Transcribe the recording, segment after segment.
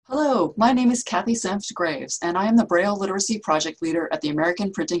Hello, my name is Kathy Senft Graves, and I am the Braille Literacy Project Leader at the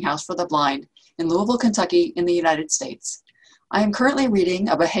American Printing House for the Blind in Louisville, Kentucky, in the United States. I am currently reading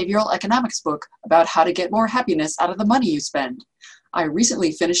a behavioral economics book about how to get more happiness out of the money you spend. I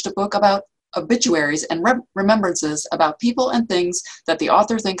recently finished a book about obituaries and remembrances about people and things that the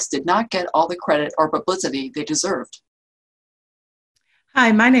author thinks did not get all the credit or publicity they deserved.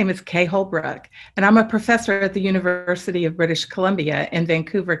 Hi, my name is Kay Holbrook, and I'm a professor at the University of British Columbia in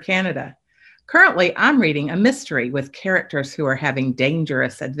Vancouver, Canada. Currently, I'm reading a mystery with characters who are having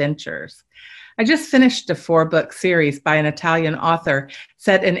dangerous adventures. I just finished a 4-book series by an Italian author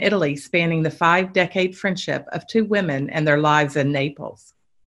set in Italy, spanning the 5-decade friendship of 2 women and their lives in Naples.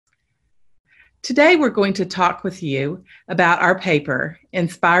 Today, we're going to talk with you about our paper,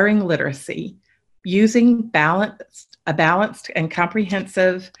 Inspiring Literacy, using a balanced and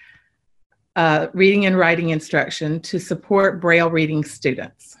comprehensive reading and writing instruction to support Braille reading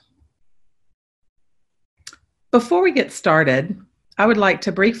students. Before we get started, I would like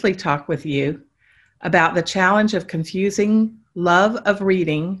to briefly talk with you about the challenge of confusing love of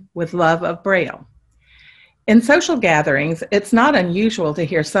reading with love of Braille. In social gatherings, it's not unusual to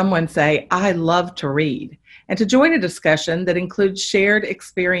hear someone say, "I love to read," and to join a discussion that includes shared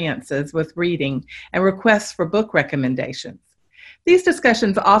experiences with reading and requests for book recommendations. These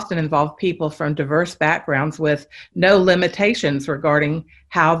discussions often involve people from diverse backgrounds with no limitations regarding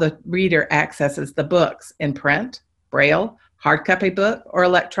how the reader accesses the books in print, Braille, hard copy book, or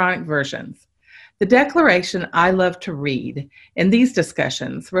electronic versions. The declaration, "I love to read," in these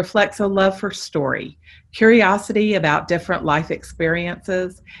discussions reflects a love for story, curiosity about different life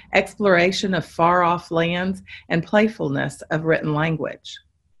experiences, exploration of far-off lands, and playfulness of written language.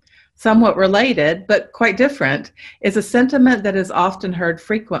 Somewhat related, but quite different, is a sentiment that is often heard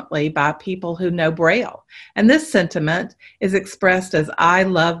frequently by people who know Braille, and this sentiment is expressed as "I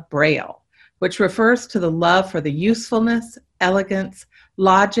love Braille," which refers to the love for the usefulness, elegance,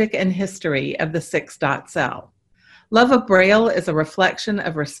 logic, and history of the 6-dot cell. Love of Braille is a reflection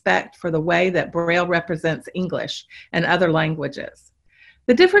of respect for the way that Braille represents English and other languages.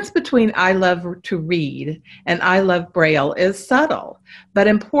 The difference between "I love to read" and "I love Braille" is subtle, but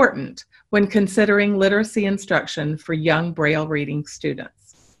important when considering literacy instruction for young Braille reading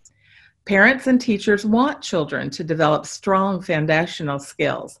students. Parents and teachers want children to develop strong foundational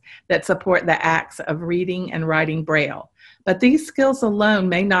skills that support the acts of reading and writing Braille, but these skills alone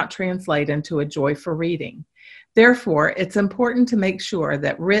may not translate into a joy for reading. Therefore, it's important to make sure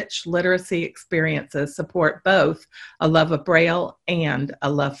that rich literacy experiences support both a love of Braille and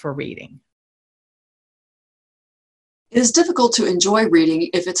a love for reading. It is difficult to enjoy reading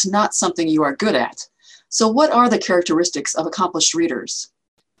if it's not something you are good at. So what are the characteristics of accomplished readers?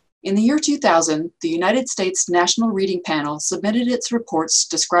 In the year 2000, the United States National Reading Panel submitted its reports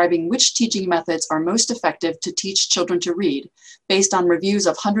describing which teaching methods are most effective to teach children to read, based on reviews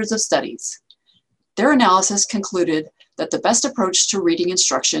of hundreds of studies. Their analysis concluded that the best approach to reading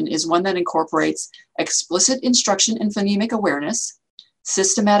instruction is one that incorporates explicit instruction in phonemic awareness,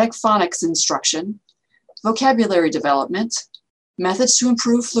 systematic phonics instruction, vocabulary development, methods to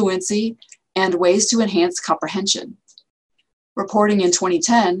improve fluency, and ways to enhance comprehension. Reporting in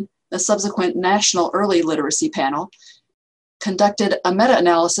 2010, the subsequent National Early Literacy Panel conducted a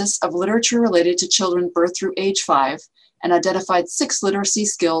meta-analysis of literature related to children birth through age 5 and identified 6 literacy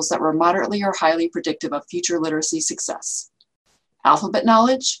skills that were moderately or highly predictive of future literacy success: alphabet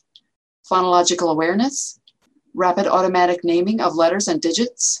knowledge, phonological awareness, rapid automatic naming of letters and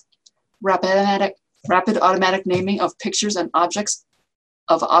digits, rapid automatic naming of pictures and objects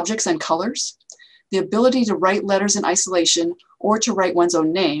and colors, the ability to write letters in isolation or to write one's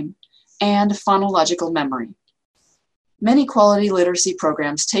own name, and phonological memory. Many quality literacy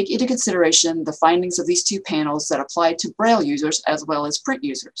programs take into consideration the findings of these 2 panels that apply to Braille users as well as print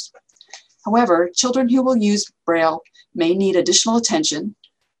users. However, children who will use Braille may need additional attention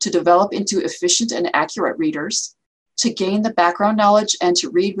to develop into efficient and accurate readers, to gain the background knowledge and to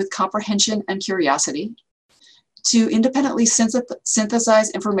read with comprehension and curiosity, to independently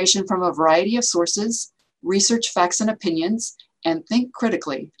synthesize information from a variety of sources, research facts and opinions, and think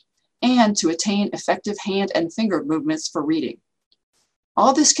critically, and to attain effective hand and finger movements for reading.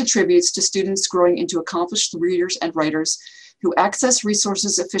 All this contributes to students growing into accomplished readers and writers who access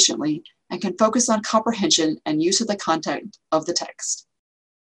resources efficiently and can focus on comprehension and use of the content of the text.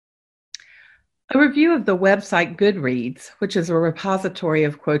 A review of the website Goodreads, which is a repository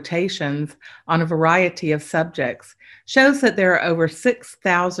of quotations on a variety of subjects, shows that there are over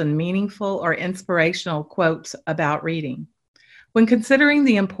 6,000 meaningful or inspirational quotes about reading. When considering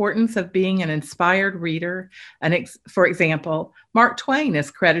the importance of being an inspired reader, for example, Mark Twain is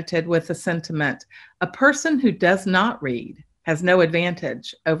credited with the sentiment, "A person who does not read has no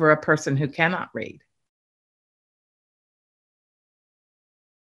advantage over a person who cannot read."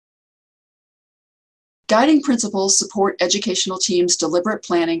 Guiding principles support educational teams' deliberate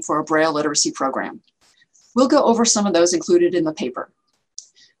planning for a Braille literacy program. We'll go over some of those included in the paper.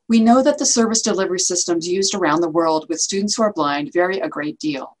 We know that the service delivery systems used around the world with students who are blind vary a great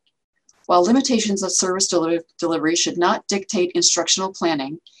deal. While limitations of service delivery should not dictate instructional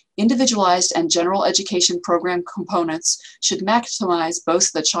planning, individualized and general education program components should maximize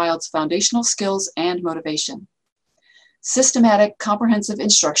both the child's foundational skills and motivation. Systematic, comprehensive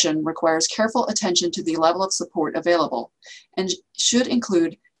instruction requires careful attention to the level of support available and should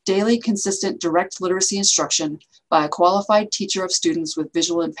include daily, consistent, direct literacy instruction by a qualified teacher of students with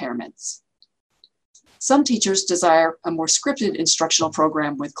visual impairments. Some teachers desire a more scripted instructional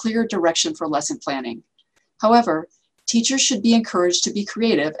program with clear direction for lesson planning. However, teachers should be encouraged to be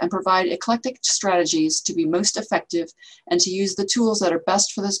creative and provide eclectic strategies to be most effective and to use the tools that are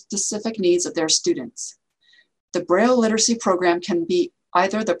best for the specific needs of their students. The Braille literacy program can be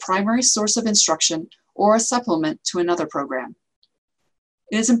either the primary source of instruction or a supplement to another program.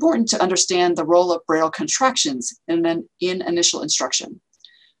 It is important to understand the role of Braille contractions in initial instruction.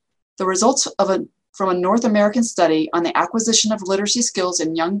 The results from a North American study on the acquisition of literacy skills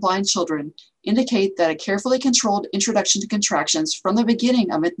in young blind children indicate that a carefully controlled introduction to contractions from the beginning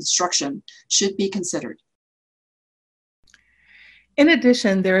of instruction should be considered. In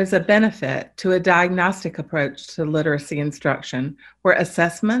addition, there is a benefit to a diagnostic approach to literacy instruction where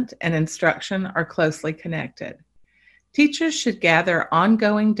assessment and instruction are closely connected. Teachers should gather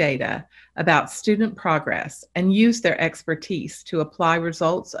ongoing data about student progress and use their expertise to apply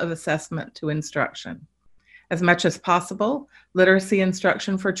results of assessment to instruction. As much as possible, literacy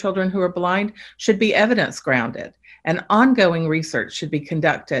instruction for children who are blind should be evidence-grounded, and ongoing research should be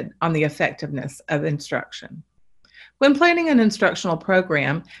conducted on the effectiveness of instruction. When planning an instructional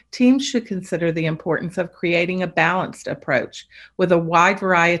program, teams should consider the importance of creating a balanced approach with a wide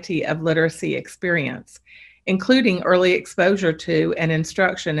variety of literacy experience, including early exposure to and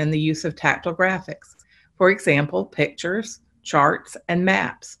instruction in the use of tactile graphics, for example, pictures, charts, and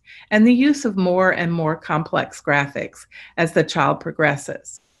maps, and the use of more and more complex graphics as the child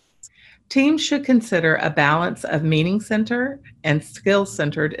progresses. Teams should consider a balance of meaning-centered and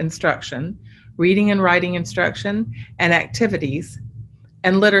skill-centered instruction, reading and writing instruction, and activities,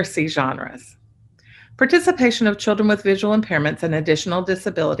 and literacy genres. Participation of children with visual impairments and additional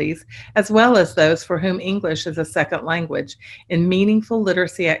disabilities, as well as those for whom English is a second language, in meaningful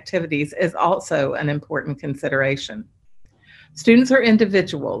literacy activities is also an important consideration. Students are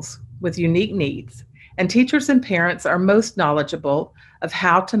individuals with unique needs, and teachers and parents are most knowledgeable of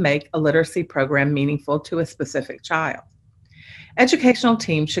how to make a literacy program meaningful to a specific child. Educational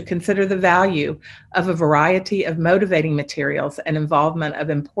teams should consider the value of a variety of motivating materials and involvement of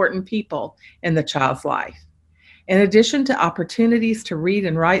important people in the child's life. In addition to opportunities to read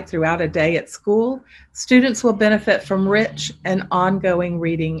and write throughout a day at school, students will benefit from rich and ongoing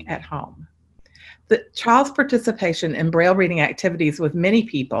reading at home. The child's participation in Braille reading activities with many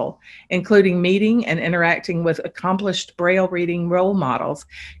people, including meeting and interacting with accomplished Braille reading role models,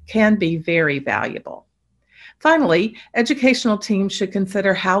 can be very valuable. Finally, educational teams should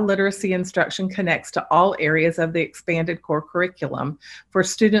consider how literacy instruction connects to all areas of the expanded core curriculum for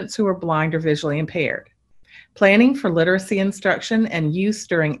students who are blind or visually impaired. Planning for literacy instruction and use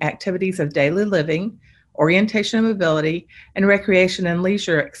during activities of daily living, orientation and mobility, and recreation and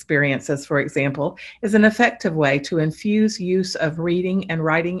leisure experiences, for example, is an effective way to infuse use of reading and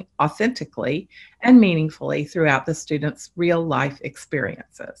writing authentically and meaningfully throughout the student's real-life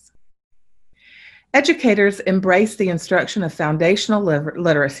experiences. Educators embrace the instruction of foundational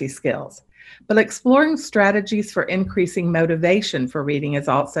literacy skills, but exploring strategies for increasing motivation for reading is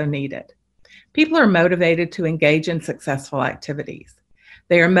also needed. People are motivated to engage in successful activities.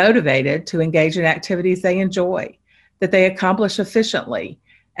 They are motivated to engage in activities they enjoy, that they accomplish efficiently,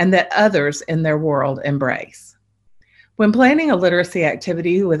 and that others in their world embrace. When planning a literacy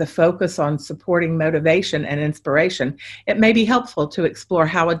activity with a focus on supporting motivation and inspiration, it may be helpful to explore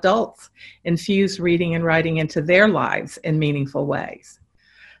how adults infuse reading and writing into their lives in meaningful ways.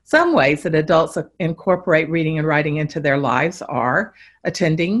 Some ways that adults incorporate reading and writing into their lives are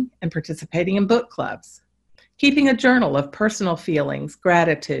attending and participating in book clubs, keeping a journal of personal feelings,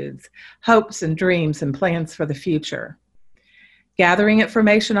 gratitudes, hopes and dreams and plans for the future, gathering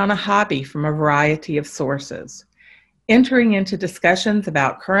information on a hobby from a variety of sources, entering into discussions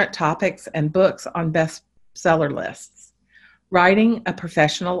about current topics and books on bestseller lists, writing a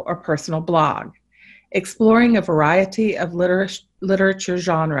professional or personal blog, exploring a variety of literature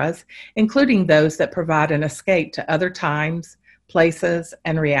genres, including those that provide an escape to other times, places,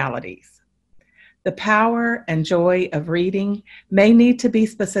 and realities. The power and joy of reading may need to be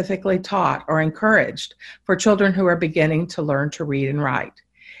specifically taught or encouraged for children who are beginning to learn to read and write.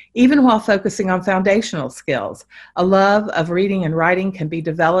 Even while focusing on foundational skills, a love of reading and writing can be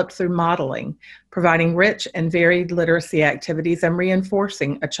developed through modeling, providing rich and varied literacy activities and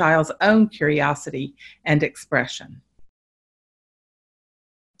reinforcing a child's own curiosity and expression.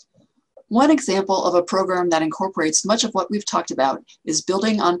 One example of a program that incorporates much of what we've talked about is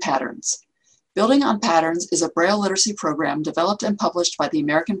Building on Patterns. Building on Patterns is a Braille literacy program developed and published by the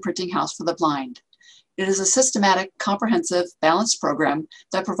American Printing House for the Blind. It is a systematic, comprehensive, balanced program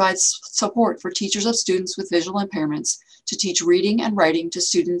that provides support for teachers of students with visual impairments to teach reading and writing to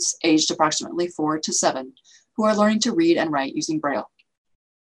students aged approximately 4 to 7 who are learning to read and write using Braille.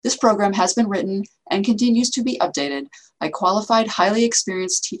 This program has been written and continues to be updated by qualified, highly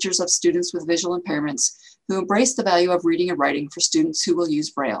experienced teachers of students with visual impairments who embrace the value of reading and writing for students who will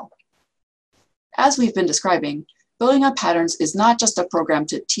use Braille. As we've been describing, Building on Patterns is not just a program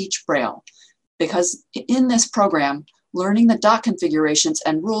to teach Braille, because in this program, learning the dot configurations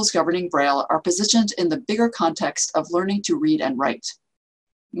and rules governing Braille are positioned in the bigger context of learning to read and write.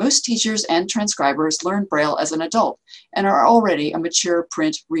 Most teachers and transcribers learn Braille as an adult and are already a mature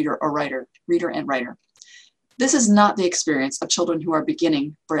print reader and writer. This is not the experience of children who are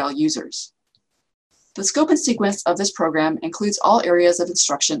beginning Braille users. The scope and sequence of this program includes all areas of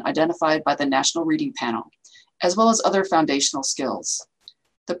instruction identified by the National Reading Panel, as well as other foundational skills.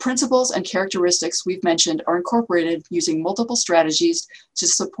 The principles and characteristics we've mentioned are incorporated using multiple strategies to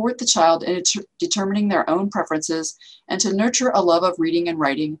support the child in determining their own preferences and to nurture a love of reading and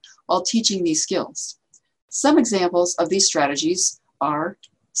writing while teaching these skills. Some examples of these strategies are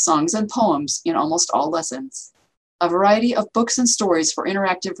songs and poems in almost all lessons, a variety of books and stories for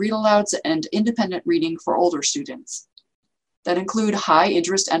interactive read-alouds and independent reading for older students that include high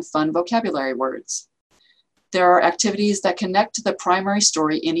interest and fun vocabulary words. There are activities that connect to the primary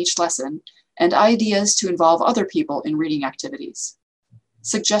story in each lesson and ideas to involve other people in reading activities.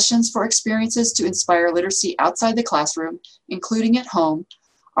 Suggestions for experiences to inspire literacy outside the classroom, including at home,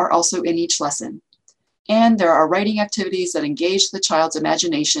 are also in each lesson. And there are writing activities that engage the child's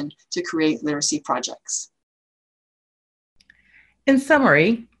imagination to create literacy projects. In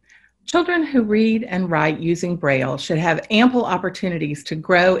summary, children who read and write using Braille should have ample opportunities to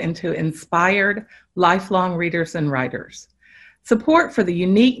grow into inspired, lifelong readers and writers. Support for the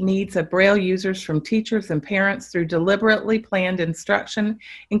unique needs of Braille users from teachers and parents through deliberately planned instruction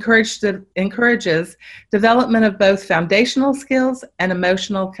encourages development of both foundational skills and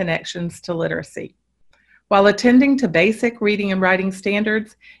emotional connections to literacy. While attending to basic reading and writing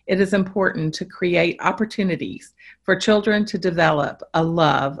standards, it is important to create opportunities for children to develop a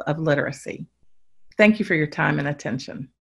love of literacy. Thank you for your time and attention.